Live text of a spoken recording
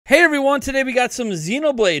everyone. Today we got some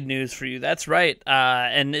Xenoblade news for you. That's right.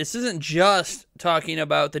 And this isn't just talking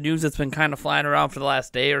about the news that's been kind of flying around for the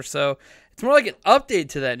last day or so. It's more like an update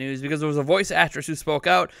to that news because there was a voice actress who spoke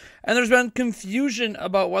out, and there's been confusion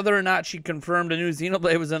about whether or not she confirmed a new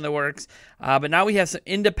Xenoblade was in the works. But now we have some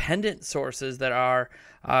independent sources that are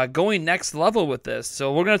going next level with this.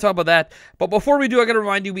 So we're going to talk about that. But before we do, I got to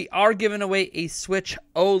remind you, we are giving away a Switch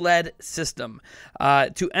OLED system.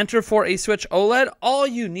 To enter for a Switch OLED, all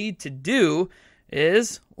you need to do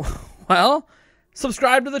is, well,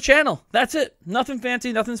 subscribe to the channel. That's it. Nothing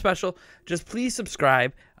fancy, nothing special. Just please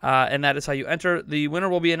subscribe, and that is how you enter. The winner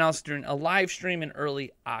will be announced during a live stream in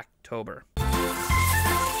early October.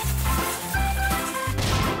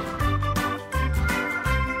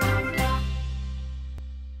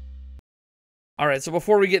 All right, so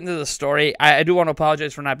before we get into the story, I do want to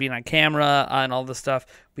apologize for not being on camera and all this stuff.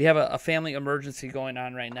 We have a family emergency going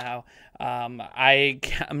on right now. I'm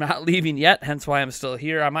not leaving yet, hence why I'm still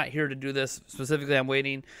here. I'm not here to do this specifically. I'm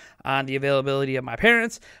waiting on the availability of my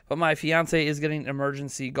parents, but my fiance is getting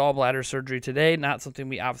emergency gallbladder surgery today, not something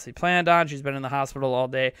we obviously planned on. She's been in the hospital all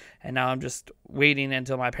day, and now I'm just waiting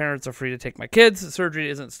until my parents are free to take my kids. The surgery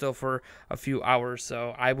isn't still for a few hours,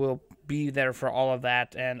 so I will be there for all of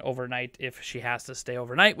that and overnight if she has to stay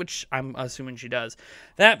overnight, which I'm assuming she does.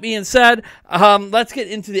 That being said, let's get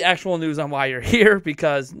into the actual news on why you're here,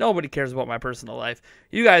 because nobody cares about my personal life.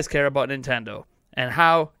 You guys care about Nintendo and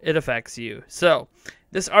how it affects you. So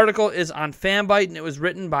this article is on Fanbyte, and it was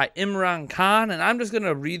written by Imran Khan, and I'm just going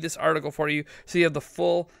to read this article for you so you have the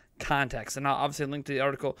full context. And I'll obviously link to the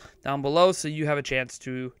article down below so you have a chance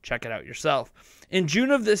to check it out yourself. In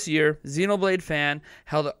June of this year, Xenoblade fan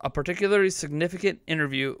held a particularly significant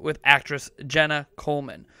interview with actress Jenna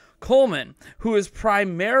Coleman. Coleman, who is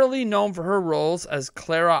primarily known for her roles as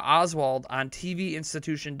Clara Oswald on TV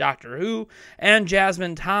institution Doctor Who and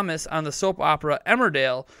Jasmine Thomas on the soap opera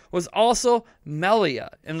Emmerdale, was also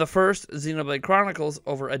Melia in the first Xenoblade Chronicles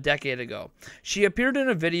over a decade ago. She appeared in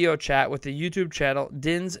a video chat with the YouTube channel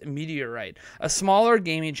Din's Meteorite, a smaller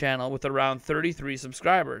gaming channel with around 33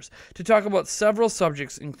 subscribers, to talk about several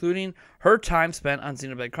subjects including her time spent on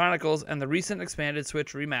Xenoblade Chronicles and the recent expanded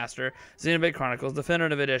Switch remaster, Xenoblade Chronicles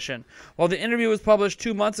Definitive Edition. While the interview was published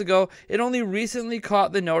 2 months ago, it only recently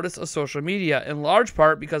caught the notice of social media, in large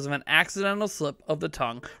part because of an accidental slip of the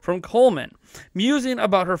tongue from Coleman. Musing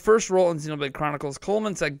about her first role in Xenoblade Chronicles,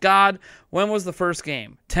 Coleman said, "God, when was the first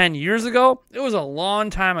game? 10 years ago? It was a long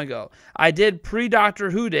time ago. I did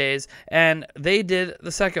pre-Doctor Who days, and they did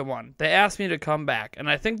the second one. They asked me to come back, and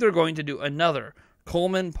I think they're going to do another."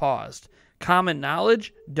 Coleman paused. Common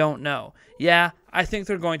knowledge? Don't know. Yeah, I think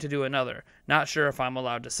they're going to do another. Not sure if I'm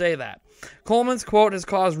allowed to say that. Coleman's quote has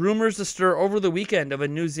caused rumors to stir over the weekend of a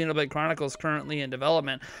new Xenoblade Chronicles currently in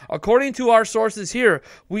development. According to our sources here,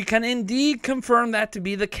 we can indeed confirm that to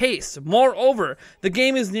be the case. Moreover, the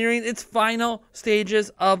game is nearing its final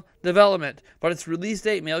stages of development, but its release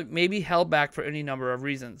date may be held back for any number of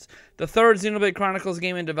reasons. The third Xenoblade Chronicles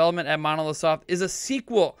game in development at Monolith Soft is a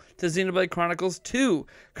sequel to Xenoblade Chronicles 2,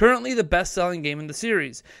 currently the best-selling game in the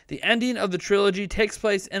series. The ending of the trilogy takes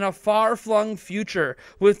place in a far-flung future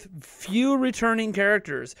with few returning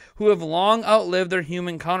characters who have long outlived their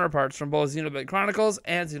human counterparts from both Xenoblade Chronicles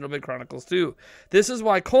and Xenoblade Chronicles 2. This is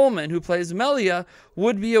why Coleman, who plays Melia,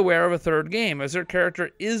 would be aware of a third game, as her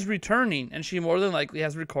character is returning, and she more than likely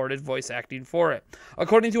has recorded voice acting for it.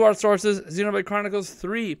 According to our sources, Xenoblade Chronicles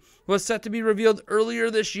 3 was set to be revealed earlier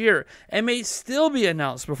this year and may still be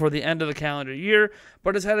announced before the end of the calendar year,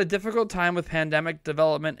 but has had a difficult time with pandemic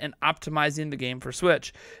development and optimizing the game for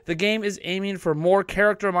Switch. The game is aiming for more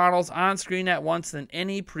character models on screen at once than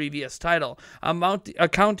any previous title,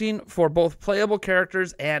 accounting for both playable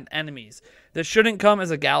characters and enemies. This shouldn't come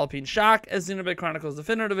as a galloping shock, as Xenoblade Chronicles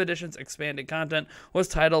Definitive Edition's expanded content was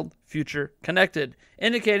titled Future Connected,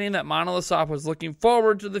 indicating that Monolith Soft was looking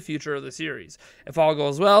forward to the future of the series. If all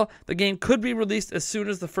goes well, the game could be released as soon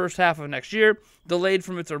as the first half of next year, delayed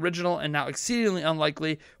from its original and now exceedingly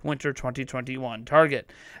unlikely winter 2021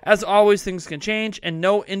 target. As always, things can change, and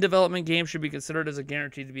no in-development game should be considered as a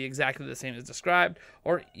guarantee to be exactly the same as described,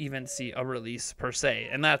 or even see a release per se.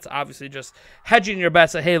 And that's obviously just hedging your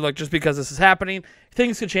bets that, hey, look, just because this is happening,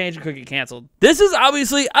 things could change and could get canceled. This is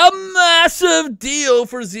obviously a massive deal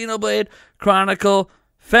for Xenoblade Chronicle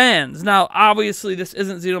fans. Now, obviously, this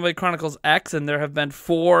isn't Xenoblade Chronicles X, and there have been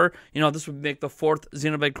 4. This would make the 4th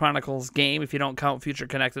Xenoblade Chronicles game if you don't count Future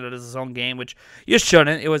Connected as its own game, which you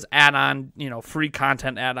shouldn't. It was add-on, free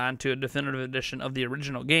content add-on to a definitive edition of the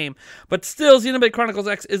original game. But still, Xenoblade Chronicles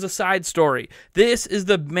X is a side story. This is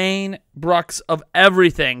the main brux of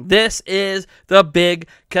everything. This is the big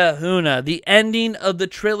kahuna, the ending of the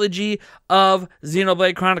trilogy of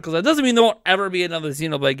Xenoblade Chronicles. That doesn't mean there won't ever be another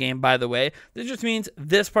Xenoblade game, by the way. This just means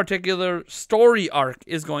this particular story arc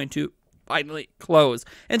is going to finally close.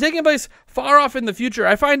 And taking place far off in the future,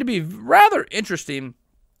 I find to be rather interesting.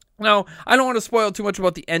 Now, I don't want to spoil too much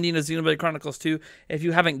about the ending of Xenoblade Chronicles 2 if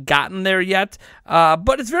you haven't gotten there yet,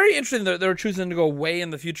 but it's very interesting that they're choosing to go way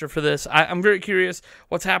in the future for this. I'm very curious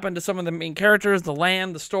what's happened to some of the main characters, the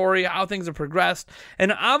land, the story, how things have progressed,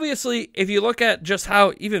 and obviously, if you look at just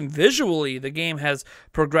how even visually the game has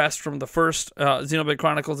progressed from the first Xenoblade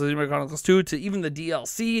Chronicles to Xenoblade Chronicles 2 to even the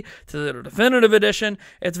DLC to the definitive edition,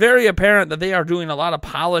 it's very apparent that they are doing a lot of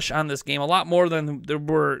polish on this game, a lot more than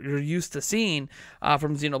you're used to seeing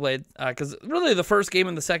from Xenoblade. Because really the first game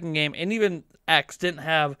and the second game and even X didn't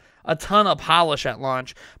have a ton of polish at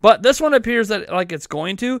launch, but this one appears that like it's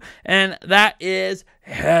going to, and that is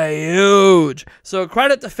huge. So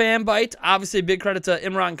credit to Fanbyte, obviously big credit to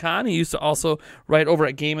Imran Khan. He used to also write over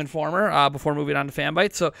at Game Informer before moving on to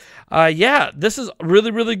Fanbyte. So yeah, this is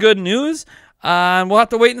really, really good news. And we'll have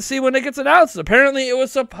to wait and see when it gets announced. Apparently, it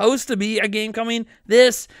was supposed to be a game coming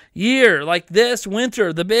this year, like this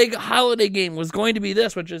winter. The big holiday game was going to be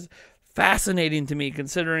this, which is fascinating to me,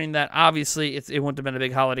 considering that obviously it wouldn't have been a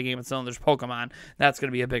big holiday game its own. There's Pokemon. That's going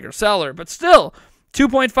to be a bigger seller. But still,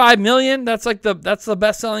 2.5 million. That's the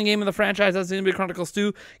best-selling game in the franchise. That's Xenoblade Chronicles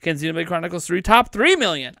 2. Can Xenoblade Chronicles 3 top 3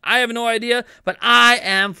 million? I have no idea, but I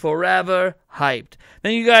am forever hyped.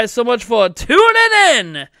 Thank you guys so much for tuning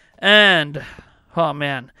in. And, oh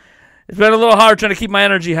man, it's been a little hard trying to keep my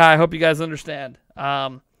energy high. I hope you guys understand.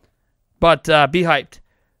 But be hyped.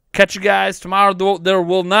 Catch you guys tomorrow. There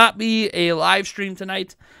will not be a live stream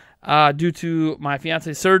tonight due to my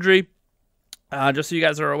fiance's surgery. Just so you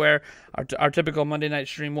guys are aware, our typical Monday night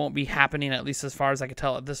stream won't be happening, at least as far as I can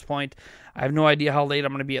tell at this point. I have no idea how late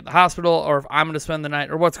I'm going to be at the hospital or if I'm going to spend the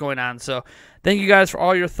night or what's going on. So thank you guys for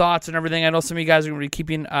all your thoughts and everything. I know some of you guys are going to be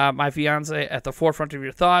keeping my fiance at the forefront of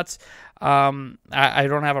your thoughts. I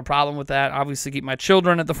don't have a problem with that. Obviously, keep my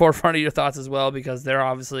children at the forefront of your thoughts as well because they're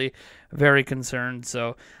obviously very concerned.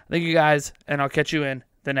 So thank you guys, and I'll catch you in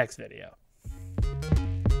the next video.